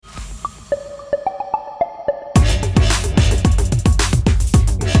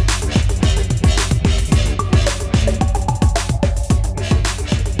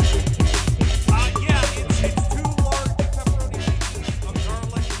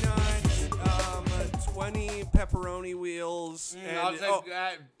pepperoni wheels. I'll take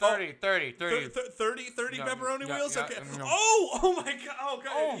 30 30 No, pepperoni yeah, wheels? yeah, Okay. no. Oh my God. Oh,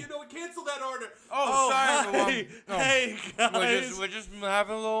 God. Oh. You know what? Cancel that order. Sorry, Hey, everyone. No. hey, guys. We're just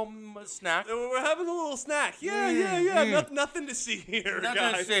having a little snack. We're having a little snack. Yeah. Nothing to see here, Nothing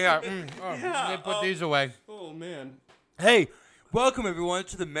guys. to see here. Yeah, Let me put these away. Oh, man. Hey, welcome everyone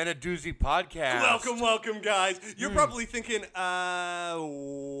to the Menadoozy podcast. Welcome, guys. You're probably thinking,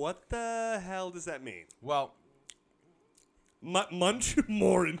 what the hell does that mean? Well, Munch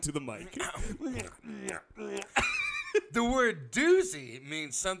more into the mic. the word doozy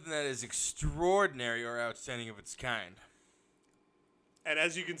means something that is extraordinary or outstanding of its kind. And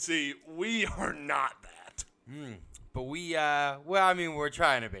as you can see, we are not that. But we're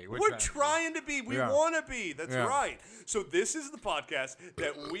trying to be. We're trying to be. We Yeah. want to be. That's Yeah. right. So this is the podcast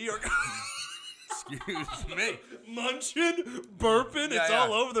that we are Excuse me. munching, burping. Yeah, it's yeah.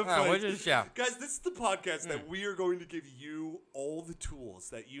 all over the Yeah, we're place. just, yeah. Guys, this is the podcast that we are going to give you all the tools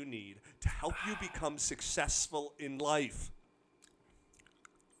that you need to help you become successful in life.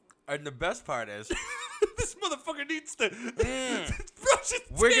 And the best part is, This motherfucker needs to brush his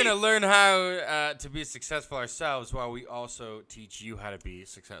we're teeth. going to learn how to be successful ourselves while we also teach you how to be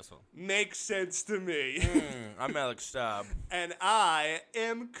successful. Makes sense to me. I'm Alex Staub. And I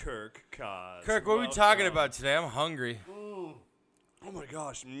am Kirk Cos. Kirk, what are we talking about today? I'm hungry. Oh my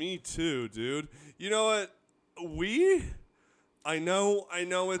gosh, me too, dude. You know what? I know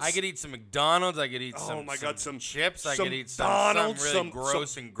it's... I could eat some McDonald's. I could eat Oh some, my God, some chips. I some could eat some Donald's, really some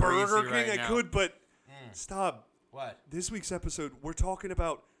gross some and greasy Burger King. right I now. could, but stop. What? This week's episode, we're talking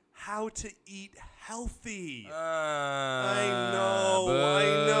about how to eat healthy. I I know.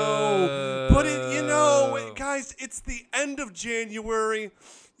 But guys, it's the end of January.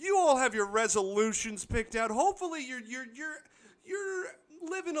 You all have your resolutions picked out. Hopefully, you're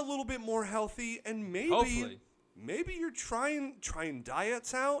living a little bit more healthy, and maybe you're trying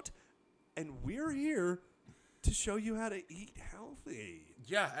diets out, and we're here to show you how to eat healthy.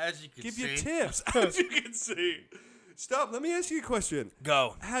 Yeah, as you can Give see. you tips, as you can see. Stop. Let me ask you a question.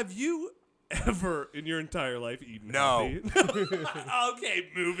 Go. Have you ever in your entire life eaten No. healthy? Okay,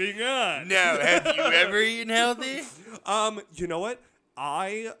 moving on. No, have you ever eaten healthy? You know what?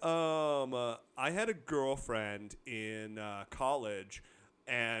 I had a girlfriend in college,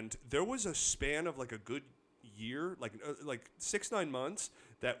 and there was a span of like a good year, like 6-9 months,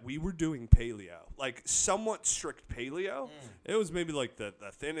 that we were doing paleo, like somewhat strict paleo. It was maybe like the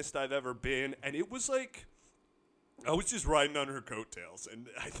thinnest I've ever been, and it was like I was just riding on her coattails, and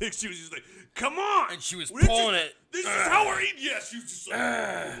I think she was just like, "Come on!" And she was We're pulling it. This is how we're eating. Yeah, she was just like,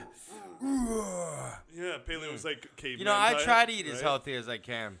 yeah. Paleo was like caveman. You know, I diet, try to eat as right? healthy as I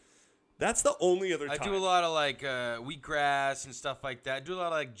can. That's the only other I time. do a lot of like wheatgrass and stuff like that. I do a lot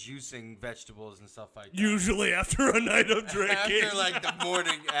of like juicing vegetables and stuff like that. Usually after a night of drinking. After like the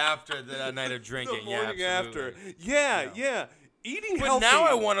morning after the night of drinking. The morning yeah, after. absolutely. Yeah. Eating But healthy. now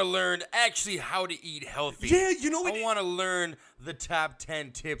I want to learn actually how to eat healthy. Yeah, you know what? I want to learn the top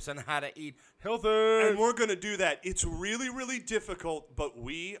 10 tips on how to eat healthy. And we're going to do that. It's really, really difficult, but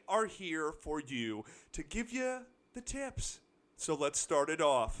we are here for you to give you the tips. So let's start it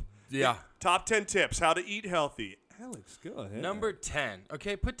off. Yeah. Top 10 tips, how to eat healthy. Alex, go ahead. Number 10.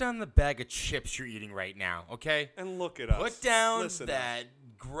 Okay, put down the bag of chips you're eating right now, okay? And look at us. Put down Listen that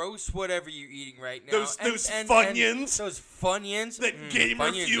gross whatever you're eating right now. Those Funyuns. Those Funyuns. That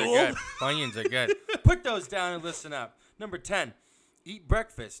gamer Funyuns fuel. Are good. Funyuns are good. Put those down and listen up. Number 10. Eat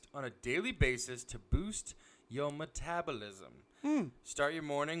breakfast on a daily basis to boost your metabolism. Start your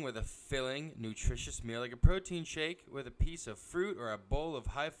morning with a filling, nutritious meal like a protein shake with a piece of fruit or a bowl of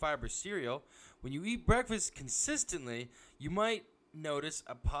high-fiber cereal. When you eat breakfast consistently, you might notice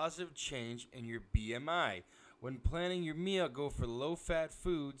a positive change in your BMI. When planning your meal, go for low-fat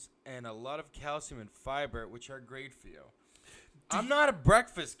foods and a lot of calcium and fiber, which are great for you. I'm not a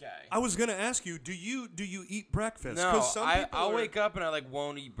breakfast guy. I was going to ask you, do you eat breakfast? No, 'Cause some people I'll are- wake up and I like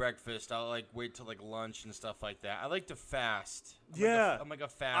won't eat breakfast. I'll like wait till like lunch and stuff like that. I like to fast. I'm like a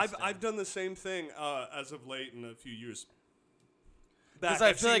fast. I've done the same thing as of late in a few years. Because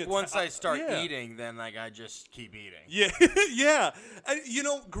I feel like once I start eating, then like I just keep eating. Yeah, yeah. You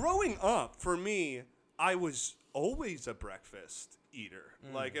know, growing up, for me, I was always a breakfast eater.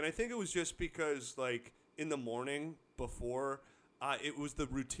 Like, and I think it was just because, like, in the morning before, it was the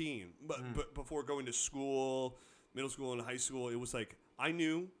routine. But before going to school, middle school and high school, it was like I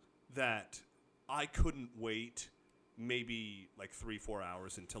knew that I couldn't wait maybe like 3-4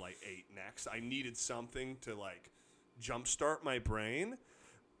 hours until I ate next. I needed something to like jumpstart my brain.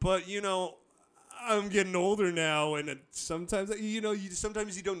 But, you know, I'm getting older now, and sometimes, you know,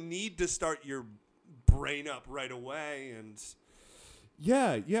 sometimes you don't need to start your brain up right away. And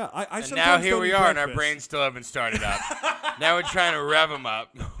yeah, I And sometimes now here don't we eat are, and our breakfast. brains still haven't started up. Now we're trying to rev them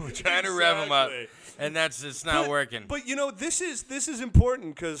up. We're trying to rev them up, Exactly. and it's not working. But this is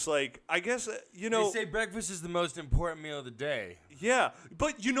important because, like, I guess They say breakfast is the most important meal of the day. yeah.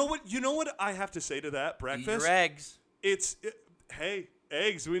 But you know what I have to say to that Eat breakfast. your eggs. Hey,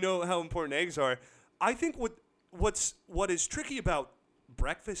 eggs. We know how important eggs are. I think what is tricky about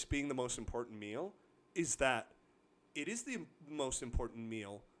breakfast being the most important meal is that it is the most important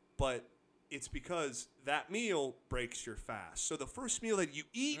meal, but it's because that meal breaks your fast. So the first meal that you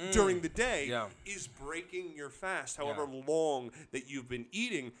eat during the day is breaking your fast, however long that you've been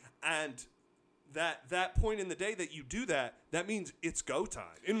eating. And that point in the day that you do that means it's go time,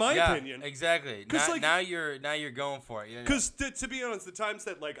 in my opinion. Exactly. Now you're going for it. Because to be honest, the times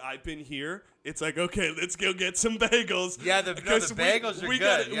that like I've been here, it's like, okay, let's go get some bagels. Yeah, the bagels are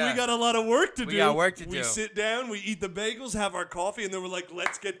good. We got a lot of work to do. We got work to do. We sit down, we eat the bagels, have our coffee, and then we're like,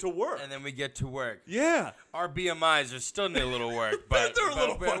 let's get to work. And then we get to work. Yeah. Our BMIs are still need a little work, but They're a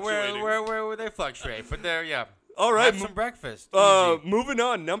little fluctuating. where they fluctuate, but they're All right. Have some breakfast. Easy. Moving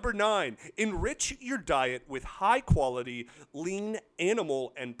on, number 9. Enrich your diet with high-quality, lean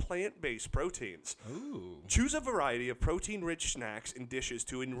animal and plant-based proteins. Ooh. Choose a variety of protein-rich snacks and dishes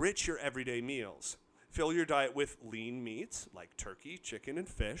to enrich your everyday meals. Fill your diet with lean meats like turkey, chicken, and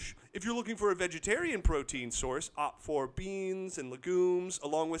fish. If you're looking for a vegetarian protein source, opt for beans and legumes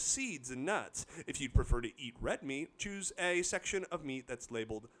along with seeds and nuts. If you'd prefer to eat red meat, choose a section of meat that's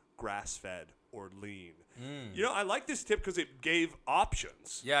labeled grass-fed or lean. I like this tip because it gave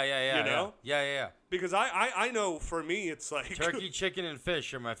options. Yeah. You know? Yeah. Because I know for me it's like Turkey, chicken, and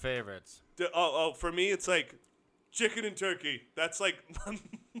fish are my favorites. For me it's like chicken and turkey. That's like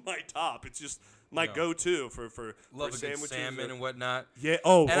my top. It's just my go-to for Love a good sandwiches. salmon and whatnot. Yeah.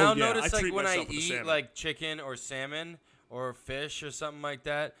 And I'll notice treat when I myself with a eat salmon. like chicken or salmon or fish or something like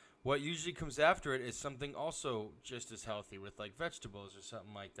that, what usually comes after it is something also just as healthy with like vegetables or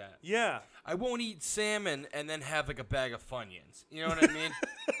something like that. Yeah. I won't eat salmon and then have like a bag of Funyuns. You know what I mean?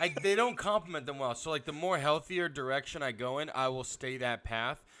 They don't complement them well. So like the more healthier direction I go in, I will stay that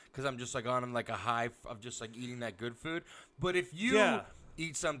path because I'm just like on like a high of just like eating that good food. But if you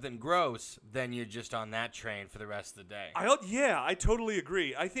eat something gross, then you're just on that train for the rest of the day. I totally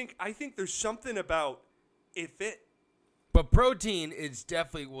agree. I think there's something about if it. But protein is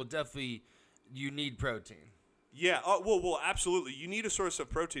definitely you need protein. Yeah, well, absolutely. You need a source of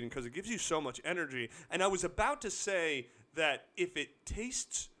protein because it gives you so much energy. And I was about to say that if it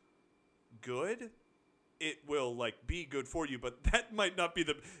tastes good, it will like be good for you. But that might not be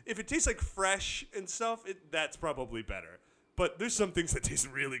if it tastes like fresh and stuff, that's probably better. But there's some things that taste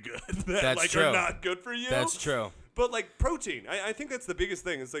really good that are not good for you. That's true. But like protein, I think that's the biggest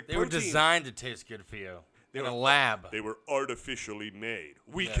thing. It's like they protein. were designed to taste good for you. In a lab. They were artificially made.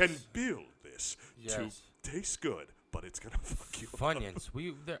 We can build this to taste good, but it's going to fuck you up. Funyuns.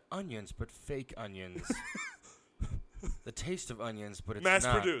 They're onions, but fake onions. The taste of onions, but it's Mass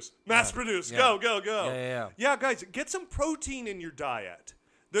not. Mass produced. Go. Yeah. Yeah, guys, get some protein in your diet.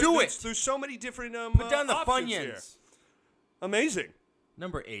 There's There's so many different Put down the options Funyuns. here. Amazing.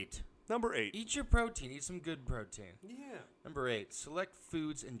 Number 8. Eat your protein. Eat some good protein. Yeah. Number 8. Select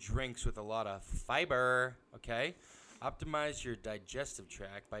foods and drinks with a lot of fiber. Okay? Optimize your digestive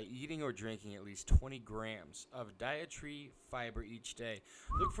tract by eating or drinking at least 20 grams of dietary fiber each day.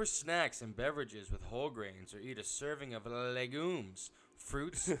 Look for snacks and beverages with whole grains or eat a serving of legumes,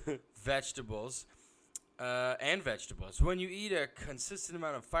 fruits, vegetables, and vegetables. When you eat a consistent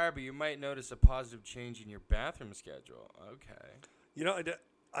amount of fiber, you might notice a positive change in your bathroom schedule. Okay.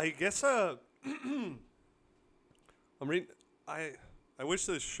 I guess I'm reading. I wish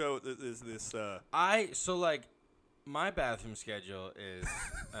this show is this. My bathroom schedule is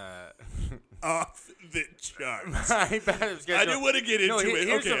off the charts. My bathroom schedule. I didn't want to get into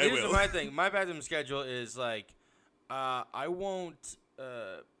it. Here's my thing. My bathroom schedule is like, I won't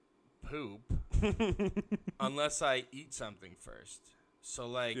poop unless I eat something first. So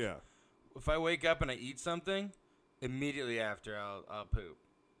like, if I wake up and I eat something, immediately after I'll poop.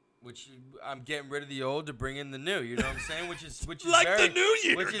 Which I'm getting rid of the old to bring in the new. You know what I'm saying? Which is like very, the new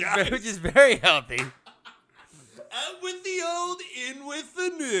year, guys. Which is very healthy. Out with the old, in with the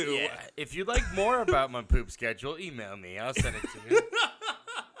new. Yeah. If you'd like more about my poop schedule, email me. I'll send it to you.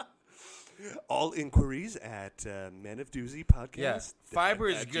 All inquiries at Men of Doozy Podcast. Yeah. Fiber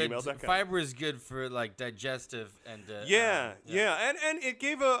is good. gmail.com. Fiber is good for like digestive and. And it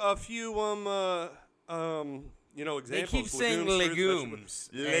gave a few examples. They keep saying legumes.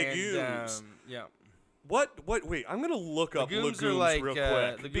 Legumes. Wait, I'm gonna look up legumes are like real quick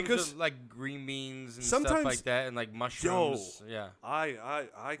legumes because are like green beans and sometimes- stuff like that, and like mushrooms. Yeah.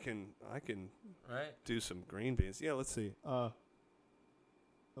 I can Right. do some green beans. Yeah, let's see. What?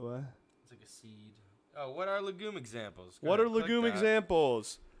 It's like a seed. Oh, what are legume examples? Go What are ahead, click legume that.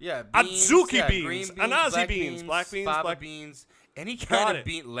 examples? Yeah, beans, Adzuki green beans, beans, anazi beans, black beans, fava black- beans, any Got kind it. of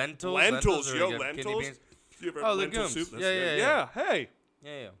bean, lentils, Lentils, are yo, good, kidney lentils. beans. You ever Oh, have lentil legumes. soup? That's Yeah, good. yeah. Hey,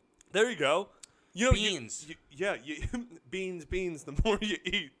 Yeah. there you go. You know, Beans. Beans. The more you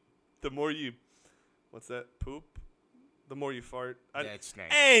eat, the more you. What's that? Poop. The more you fart. That's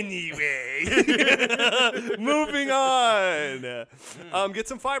nice. Anyway, moving on. Get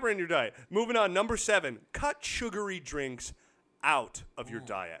some fiber in your diet. Moving on. Number 7. Cut sugary drinks out of your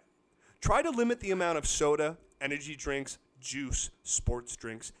diet. Try to limit the amount of soda, energy drinks, juice, sports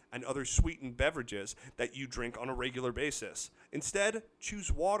drinks, and other sweetened beverages that you drink on a regular basis. Instead,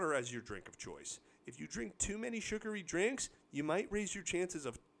 choose water as your drink of choice. If you drink too many sugary drinks, you might raise your chances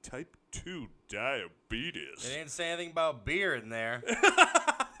of type 2 diabetes. They didn't say anything about beer in there.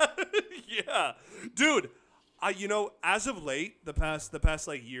 Yeah. Dude, as of late, the past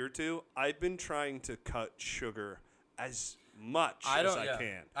like year or two, I've been trying to cut sugar as much as I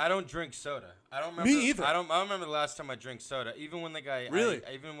can. I don't drink soda. I don't remember. Me either. I don't remember the last time I drank soda. Even when Really?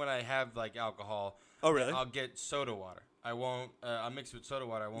 even when I have like alcohol. Oh, really? I'll get soda water. I won't. I'll mix it with soda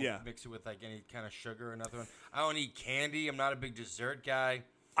water. I won't Yeah. mix it with like any kind of sugar or nothing. I don't eat candy. I'm not a big dessert guy.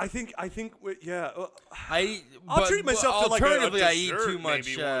 I think, yeah. I'll treat myself to, like, a alternatively, I eat dessert too much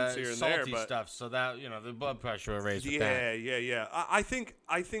maybe once here and there, salty but- stuff, so that the blood pressure will raise with that. Yeah. I think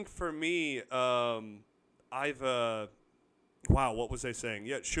for me, I've wow, what was I saying?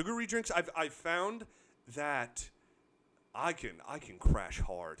 Yeah, sugary drinks. I've found that I can crash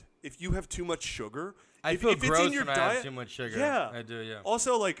hard if you have too much sugar. I if feel it's gross in your when I diet, have too much sugar. Yeah, I do. Yeah.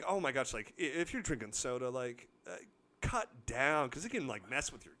 Also, like, oh my gosh, like if you're drinking soda, like cut down because it can like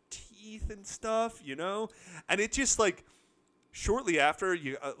mess with your teeth and stuff, And it just like shortly after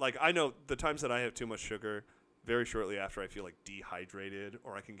you like I know the times that I have too much sugar. Very shortly after, I feel like dehydrated,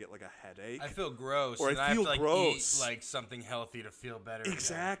 or I can get like a headache. I feel gross, Or I and feel have to, like, gross. eat like something healthy to feel better.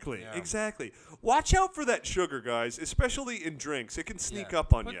 Exactly, Yeah. exactly. Watch out for that sugar, guys, especially in drinks. It can sneak Yeah.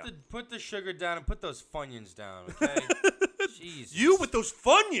 up on you. Put the sugar down and put those Funyuns down, okay? Jesus. You with those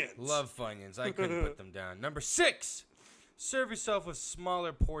Funyuns. Love Funyuns. I couldn't put them down. Number 6. Serve yourself a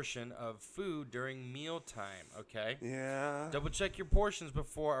smaller portion of food during mealtime, okay? Yeah. Double check your portions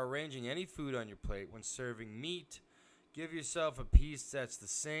before arranging any food on your plate. When serving meat, give yourself a piece that's the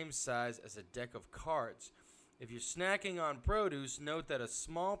same size as a deck of cards. If you're snacking on produce, note that a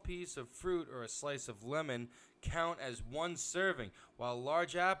small piece of fruit or a slice of lemon count as 1 serving, while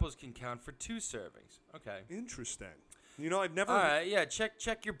large apples can count for 2 servings. Okay. Interesting. I've never. All right, yeah,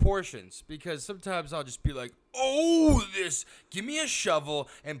 check your portions, because sometimes I'll just be like, give me a shovel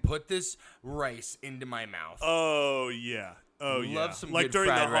and put this rice into my mouth. Oh yeah. Oh yeah. Love some like good during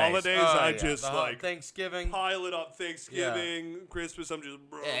the fried rice. holidays, Oh, I yeah. just like Thanksgiving. pile it up. Thanksgiving, Christmas. I'm just.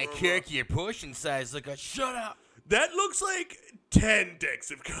 Kirk, your portion size. Look, shut up. That looks like 10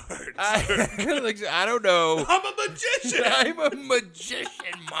 decks of cards. I don't know. I'm a magician. I'm a magician,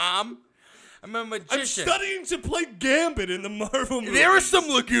 Mom. I'm a I'm magician. studying to play Gambit in the Marvel movies. There are some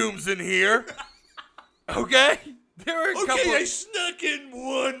legumes in here. Okay? There are a couple. Okay, I snuck in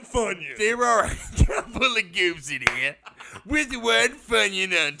 1 Funyun. There are a couple of legumes in here with 1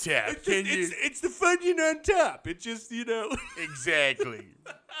 Funyun on top. It's the Funyun on top. It just, Exactly.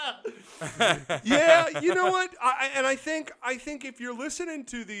 Yeah, you know what? I think if you're listening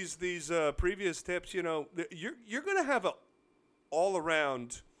to these previous tips, you're gonna have a all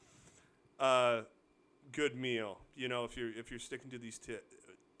around good meal. If you're sticking to these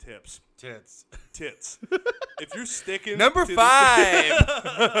tips. Tits. If you're sticking Number to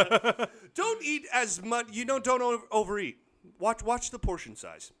 5. don't eat as much. Don't overeat. Watch the portion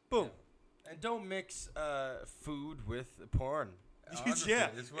size. Boom. And don't mix food with porn. Yeah,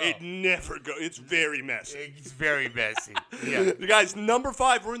 As well. it never goes. It's very messy. It's very messy. Yeah. Guys, number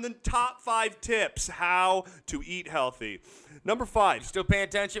 5. We're in the top 5 tips how to eat healthy. Number 5. Still paying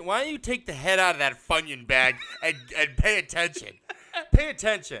attention? Why don't you take the head out of that Funyun bag and pay attention? Pay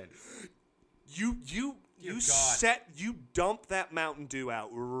attention. You dump that Mountain Dew out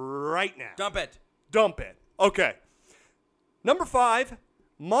right now. Dump it. Dump it. Okay. Number 5.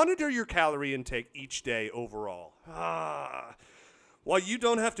 Monitor your calorie intake each day overall. While you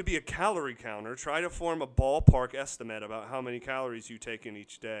don't have to be a calorie counter, try to form a ballpark estimate about how many calories you take in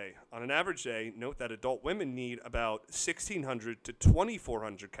each day. On an average day, note that adult women need about 1,600 to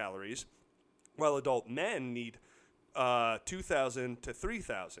 2,400 calories, while adult men need 2,000 to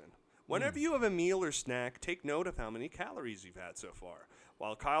 3,000. Whenever you have a meal or snack, take note of how many calories you've had so far.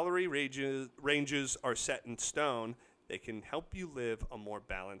 While calorie ranges are set in stone, they can help you live a more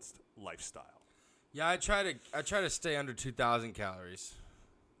balanced lifestyle. Yeah, I try to stay under 2,000 calories.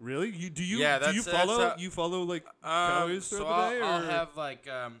 Really? Do you follow like calories so throughout the day? I'll have like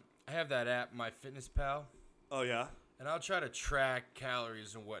I have that app, MyFitnessPal, Oh yeah. and I'll try to track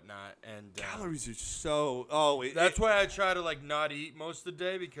calories and whatnot. And Calories are so. that's why I try to like not eat most of the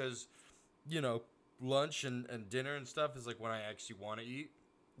day because, lunch and dinner and stuff is like when I actually want to eat.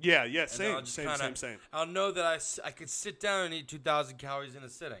 Yeah. And Same. I'll know that I could sit down and eat 2,000 calories in a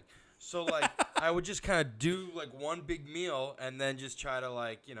sitting. So like I would just kind of do like one big meal and then just try to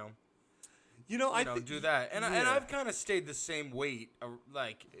like do that. And I've kind of stayed the same weight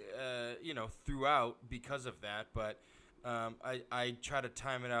throughout because of that. But I try to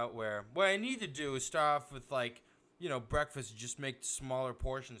time it out where what I need to do is start off with breakfast and just make smaller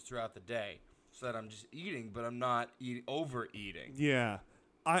portions throughout the day so that I'm just eating, but I'm not overeating. Yeah.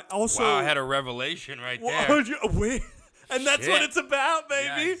 I also. Wow, I had a revelation right there. Wait. And that's what Shit. it's about, baby.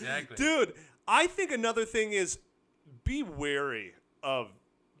 Yeah, exactly. Dude, I think another thing is be wary of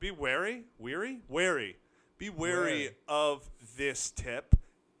this tip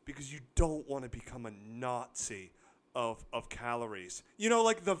because you don't want to become a Nazi of calories.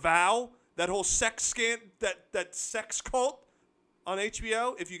 Like The Vow, that whole sex that sex cult on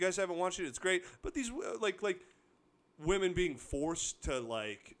HBO. If you guys haven't watched it, it's great. But these like women being forced to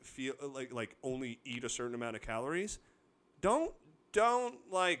feel like only eat a certain amount of calories. Don't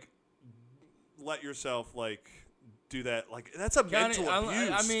let yourself do that. That's a mental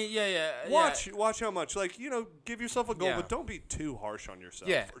abuse. I mean, yeah. Watch how much. Give yourself a goal, Yeah. but don't be too harsh on yourself.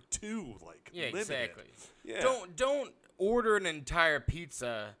 Yeah. Or too limited. Exactly. Yeah. Don't order an entire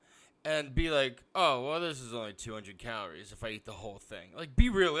pizza and be like, oh, well, this is only 200 calories if I eat the whole thing. Be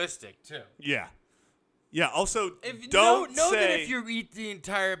realistic too. Yeah. Yeah. Also, If don't know say that if you eat the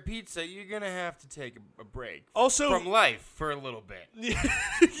entire pizza, you're gonna have to take a break. Also, from life for a little bit.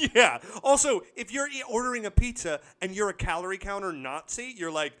 Yeah. Also, if you're ordering a pizza and you're a calorie counter Nazi,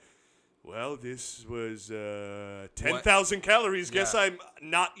 you're like, well, this was 10,000 calories. Guess Yeah. I'm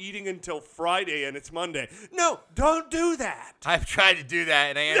not eating until Friday and it's Monday. No, don't do that. I've tried to do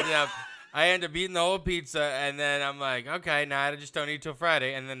that, and I end up eating the whole pizza, and then I'm like, okay, now I just don't eat till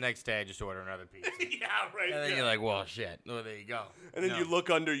Friday, and then the next day I just order another pizza. Yeah, right. And then you're like, well, shit. Well, there you go. And then you look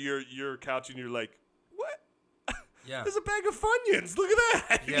under your couch and you're like, what? Yeah. There's a bag of Funyuns. Look at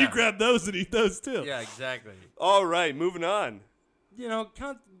that. Yeah. You grab those and eat those too. Yeah, exactly. All right, moving on.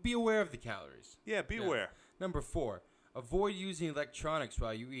 Be aware of the calories. Yeah, be aware. Number 4, avoid using electronics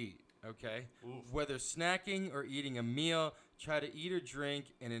while you eat. Okay? Oof. Whether snacking or eating a meal, try to eat or drink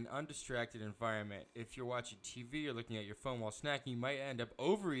in an undistracted environment. If you're watching TV or looking at your phone while snacking, you might end up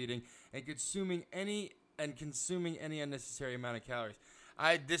overeating and consuming any unnecessary amount of calories.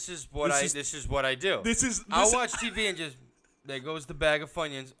 This is what I do. I'll watch TV and just there goes the bag of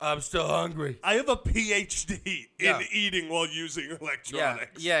Funyuns. I'm still hungry. I have a PhD Yeah. in eating while using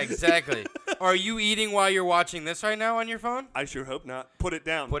electronics. Yeah, exactly. Are you eating while you're watching this right now on your phone? I sure hope not. Put it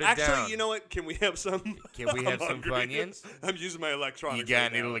down. Put it Actually, down. you know what? Can we have some? Can we have some hungry. Funyuns? I'm using my electronics. You got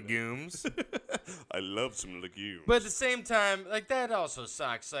right any now. legumes? I love some legumes. But at the same time, that also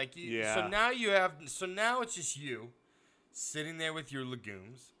sucks. Yeah. So now it's just you sitting there with your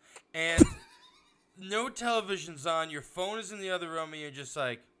legumes, and no television's on. Your phone is in the other room, and you're just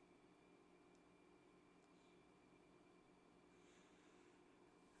like,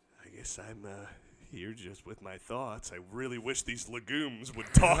 I guess I'm here just with my thoughts. I really wish these legumes would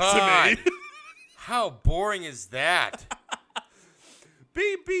talk God, to me. how boring is that?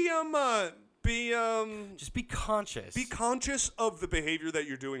 Just be conscious. Be conscious of the behavior that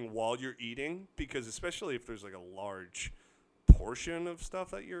you're doing while you're eating, because especially if there's a large portion of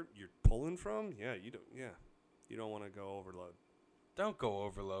stuff that you're pulling from, you don't want to go overload. Don't go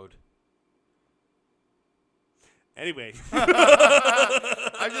overload. Anyway,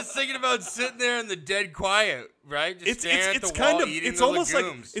 I'm just thinking about sitting there in the dead quiet, right? Just staring at the wall, eating the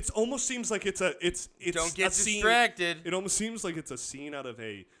legumes. It almost seems like it's Don't get a scene- distracted. It almost seems like it's a scene out of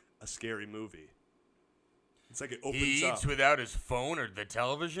a scary movie. It's like it opens He up. eats without his phone or the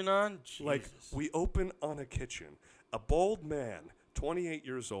television on? Jesus. Like, we open on a kitchen. A bald man, 28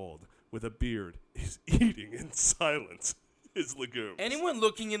 years old, with a beard, is eating in silence his legumes. Anyone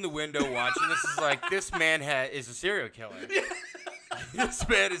looking in the window watching this is like, this man is a serial killer. This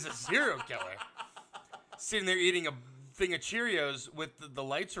man is a serial killer. Sitting there eating a thing of Cheerios with the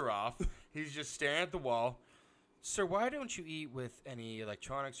lights are off. He's just staring at the wall. Sir, why don't you eat with any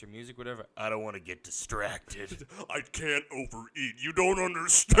electronics or music, whatever? I don't want to get distracted. I can't overeat. You don't I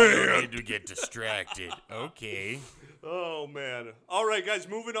understand. don't need to get distracted. Okay. Oh, man. All right, guys,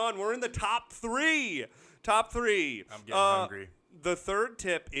 moving on. We're in the top 3. Top 3. I'm getting hungry. The third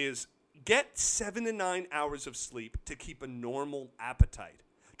tip is get 7 to 9 hours of sleep to keep a normal appetite.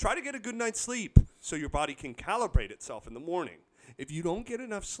 Try to get a good night's sleep so your body can calibrate itself in the morning. If you don't get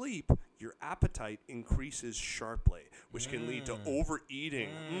enough sleep, your appetite increases sharply, which can lead to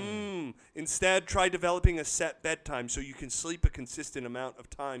overeating. Instead, try developing a set bedtime so you can sleep a consistent amount of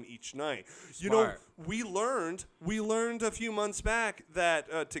time each night. You know, Smart. we learned a few months back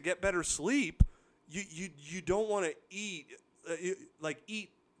that to get better sleep, you don't want to eat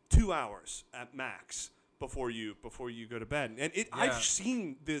eat 2 hours at max before you go to bed. And I've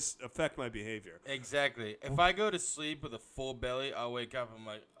seen this affect my behavior. Exactly. If I go to sleep with a full belly, I'll wake up. I'm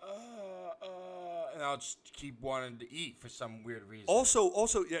like, and I'll just keep wanting to eat for some weird reason.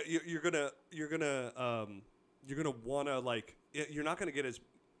 Also, yeah, you're gonna wanna you're not gonna get as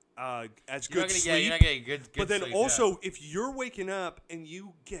good sleep. You're not getting good but then sleep, also, if you're waking up and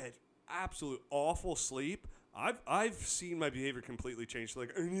you get absolute awful sleep, I've seen my behavior completely change.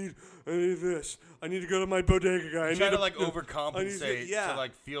 Like I need this. I need to go to my bodega guy. I try need to overcompensate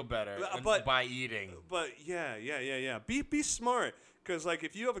to feel better but by eating. But yeah. Be smart, because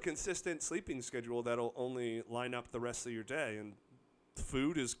if you have a consistent sleeping schedule, that'll only line up the rest of your day. And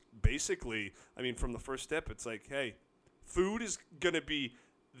food is basically, from the first step, it's like, hey, food is gonna be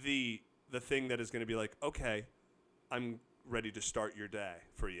the thing that is gonna be like, okay, I'm ready to start your day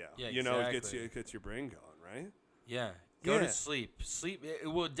for you. Yeah, it gets your brain going. Right? Yeah. Go to sleep. Sleep. It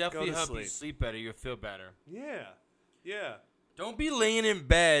will definitely help you sleep better. You'll feel better. Yeah. Don't be laying in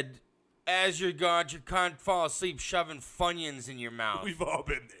bed as you can't fall asleep shoving Funyuns in your mouth. We've all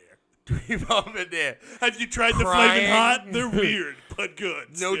been there. We've all been there. Have you tried the Crying. Flamin' Hot? They're weird, but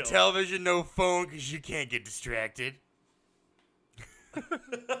good. No still. television, no phone, because you can't get distracted.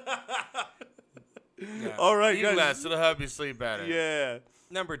 Yeah. All right, Eat guys. less. It'll help you sleep better. Yeah.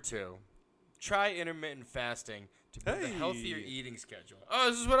 Number 2, try intermittent fasting to build a healthier Hey. eating schedule. Oh,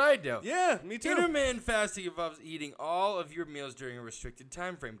 this is what I do. Yeah, me too. Intermittent fasting involves eating all of your meals during a restricted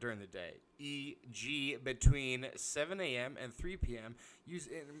time frame during the day, e.g. between 7 a.m. and 3 p.m. Use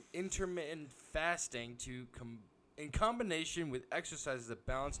intermittent fasting in combination with exercise as a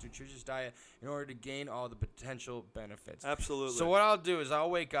balanced, nutritious diet in order to gain all the potential benefits. Absolutely. So what I'll do is I'll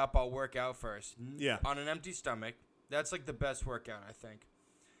wake up, I'll work out first. Yeah. On an empty stomach. That's like the best workout, I think.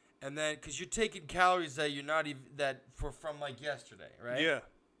 And then, because you're taking calories that you're not even, from yesterday, right? Yeah.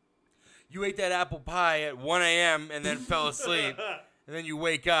 You ate that apple pie at 1 a.m. and then fell asleep, and then you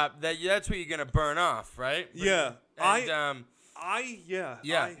wake up. That's what you're going to burn off, right? Yeah. And, Yeah.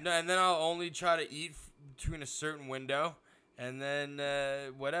 No, and then I'll only try to eat between a certain window, and then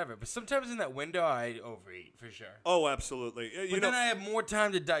whatever. But sometimes in that window, I overeat, for sure. Oh, absolutely. But then I have more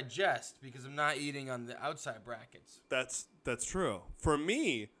time to digest because I'm not eating on the outside brackets. That's true. For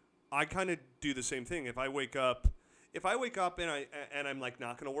me, I kind of do the same thing. If I wake up and I'm not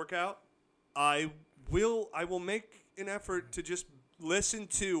going to work out, I will make an effort to just listen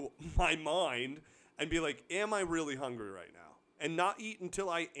to my mind and be like, am I really hungry right now? And not eat until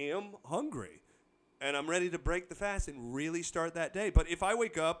I am hungry and I'm ready to break the fast and really start that day. But if I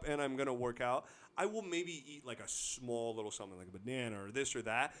wake up and I'm going to work out, I will maybe eat a small little something like a banana or this or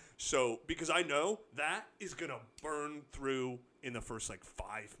that. So, because I know that is going to burn through in the first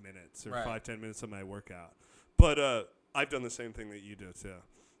 5 minutes or 5-10 minutes of my workout. But I've done the same thing that you do too.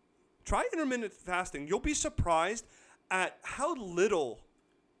 Try intermittent fasting. You'll be surprised at how little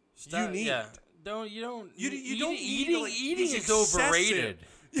you need. Yeah. Eating is excessive. overrated.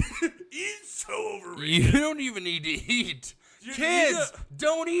 Eating's so overrated. You don't even need to eat. Kids,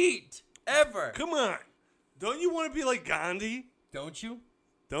 don't eat ever. Come on. Don't you want to be like Gandhi? Don't you?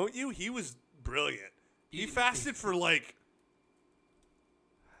 Don't you? He was brilliant. He fasted for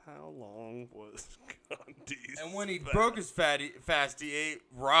how long was Gandhi's And when he fast? broke his fast, he ate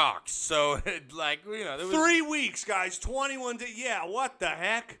rocks. So, there was 3 weeks, guys. 21 days. Yeah, what the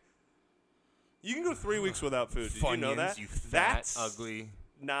heck? You can go 3 weeks without food. Did you know that? You fat, That's ugly.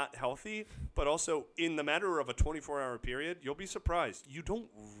 not healthy, but also in the matter of a 24-hour period, you'll be surprised. You don't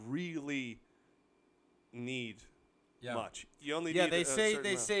really need much. You only need they a certain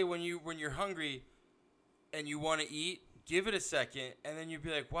amount. say when you're hungry and you want to eat, give it a second, and then you'll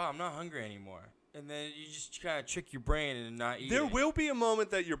be like, wow, I'm not hungry anymore. And then you just kind of trick your brain and not eat. There will be a moment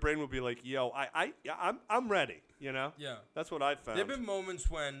that your brain will be like, yo, I'm ready, you know? Yeah. That's what I've found. There have been moments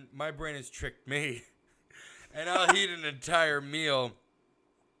when my brain has tricked me, and I'll eat an entire meal,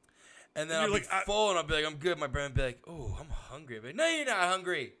 And then You're I'll like, be full, and I'll be like, I'm good. My brain will be like, oh, I'm hungry. I'll be like, no, you're not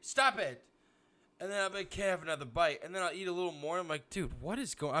hungry. Stop it. And then I'll be like, can't have another bite. And then I'll eat a little more. I'm like, dude, what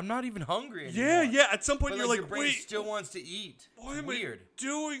is going on? I'm not even hungry anymore. Yeah. At some point, But you're like, like, your brain wait, still wants to eat. why It's am weird. I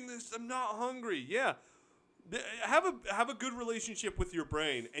doing this? I'm not hungry. Yeah. Have a good relationship with your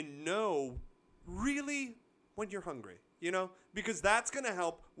brain and know really when you're hungry, because that's going to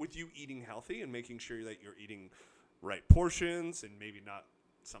help with you eating healthy and making sure that you're eating right portions and maybe not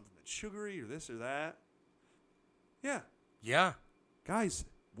something that's sugary or this or that. Yeah. Yeah. Guys,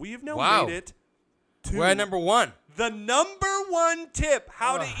 we have now Wow. made it to We're at number 1. the number 1 tip,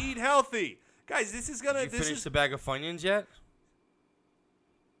 how to eat healthy. Guys, this is going to... Did you finish the bag of Funyuns yet?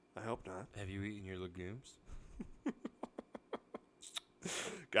 I hope not. Have you eaten your legumes?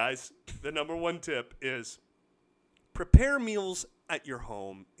 Guys, the number 1 tip is prepare meals at your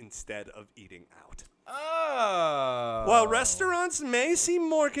home instead of eating out. Oh. While restaurants may seem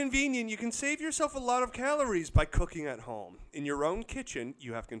more convenient, you can save yourself a lot of calories by cooking at home. In your own kitchen,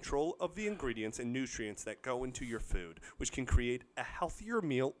 you have control of the ingredients and nutrients that go into your food, which can create a healthier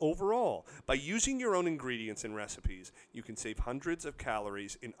meal overall. By using your own ingredients and recipes, you can save hundreds of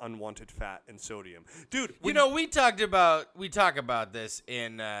calories in unwanted fat and sodium. Dude, we talk about this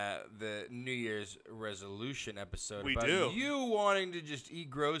in the New Year's resolution episode. We about do. You wanting to just eat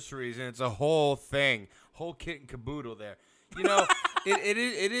groceries, and it's a whole thing, whole kit and caboodle there.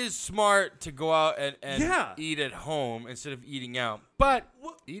 It is smart to go out and eat at home instead of eating out. But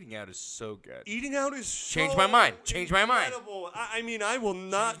eating out is so good. Eating out is so Change my mind. Change my mind. incredible. I mean, I will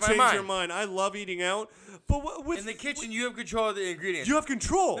not Change my change your mind. I love eating out. But with In the kitchen, you have control of the ingredients. you have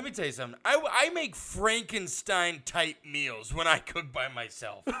control. Let me tell you something. I make Frankenstein-type meals when I cook by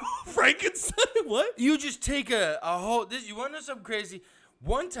myself. Frankenstein? What? You just take a whole... You want to know something crazy?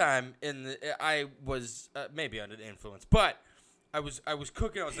 One time, I was maybe under the influence, but I was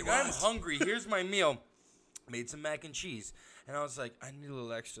cooking. I was like, I'm hungry. Here's my meal. Made some mac and cheese. And I was like, I need a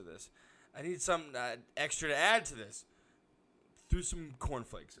little extra of this. I need something extra to add to this. Threw some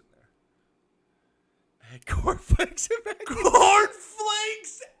cornflakes in there. I had cornflakes in mac and cheese.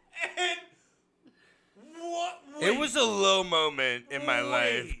 Cornflakes and what? It was a low moment in my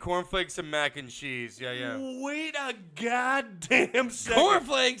life. Wait. Cornflakes and mac and cheese. Yeah. Wait a goddamn second.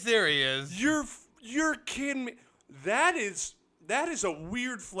 Cornflakes, there he is. You're kidding me. That is a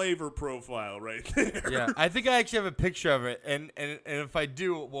weird flavor profile right there. Yeah, I think I actually have a picture of it, and if I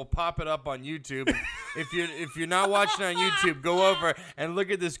do, we'll pop it up on YouTube. If you're not watching on YouTube, go over and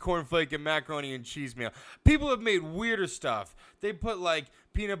look at this cornflake and macaroni and cheese meal. People have made weirder stuff. They put like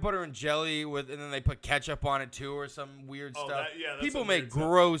peanut butter and jelly and then they put ketchup on it too, or some weird stuff. That's People some make weird stuff.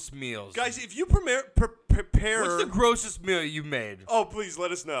 gross meals. Guys, if you prepare... What's the grossest meal you made? Oh, please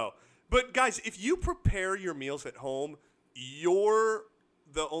let us know. But guys, if you prepare your meals at home, you're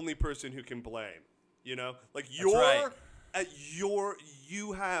the only person who can blame. Like you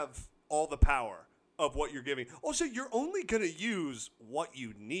have all the power of what you're giving. Also, you're only gonna use what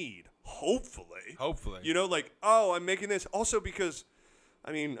you need. Hopefully. I'm making this. Also, because,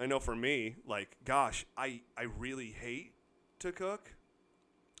 I mean, I know for me, like, gosh, I really hate to cook.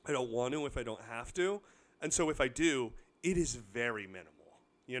 I don't want to if I don't have to, and so if I do, it is very minimal.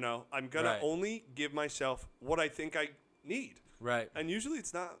 I'm gonna only give myself what I think I need. Right. And usually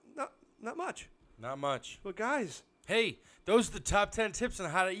it's not much. Not much. But guys, Hey, those are the top 10 tips on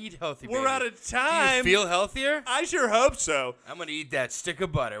how to eat healthy. we're baby. out of Do time. you feel healthier? I sure hope so. I'm gonna eat that stick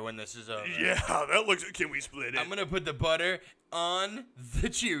of butter when this is over. Yeah, that looks. Can we split it? I'm gonna put the butter on the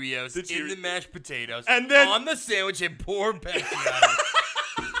Cheerios, in the mashed potatoes, and then on the sandwich, and pour Pepsi on it.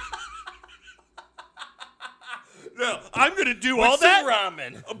 No, I'm gonna do all With that. some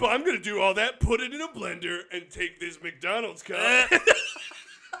ramen. But I'm gonna do all that. Put it in a blender and take this McDonald's cup.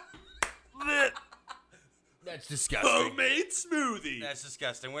 That's disgusting. Homemade smoothie. That's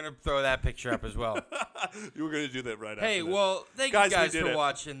disgusting. We're gonna throw that picture up as well. You were gonna do that right after. Hey, that. well, thank Guys, you we guys did for it.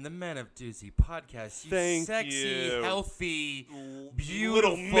 watching the Men of Doozy podcast. You Thank sexy, you. healthy, Little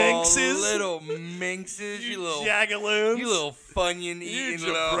beautiful minxes. little minxes. You little jagaloons. You little Funyun You eating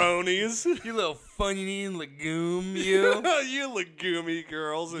little, jabronis. you little Funyun eating legume, you. You legoomy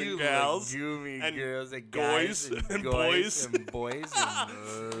girls and You gals. legumey and girls and goys guys and goys boys. and boys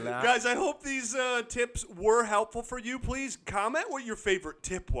and Guys, I hope these tips were helpful for you. Please comment what your favorite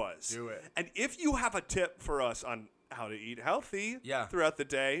tip was. Do it. And if you have a tip for us on how to eat healthy throughout the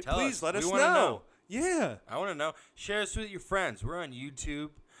day, Tell please us. let We us wanna know. Yeah. I want to know. Share us with your friends. We're on YouTube.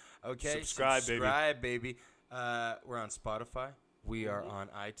 Okay. Subscribe, baby. We're on Spotify. We are on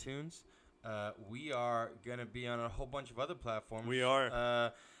iTunes. We are going to be on a whole bunch of other platforms. We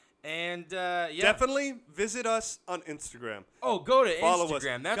are. And yeah. Definitely visit us on Instagram. Oh, go to Follow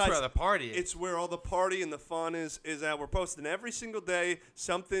Instagram. us. That's Guys, where the party is. It's where all the party and the fun is at. We're posting every single day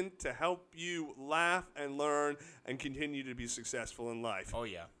something to help you laugh and learn and continue to be successful in life. Oh,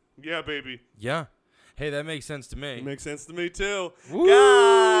 yeah. Yeah, baby. Yeah. Hey, that makes sense to me. It makes sense to me, too. Woo!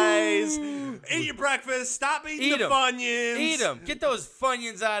 Guys, eat your breakfast. Stop eating the Funyuns. Eat them. Get those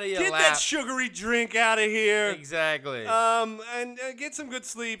Funyuns out of your Get lap. that sugary drink out of here. Exactly. And get some good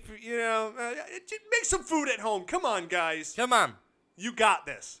sleep. You know, make some food at home. Come on, guys. Come on. You got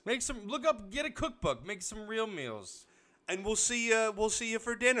this. Get a cookbook. Make some real meals. And we'll see you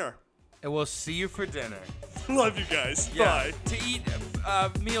for dinner. And we'll see you for dinner. Love you guys. Yeah. Bye. To eat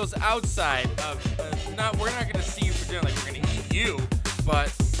meals outside of we're not gonna see you for dinner like we're gonna eat you,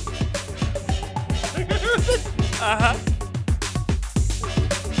 but Uh-huh.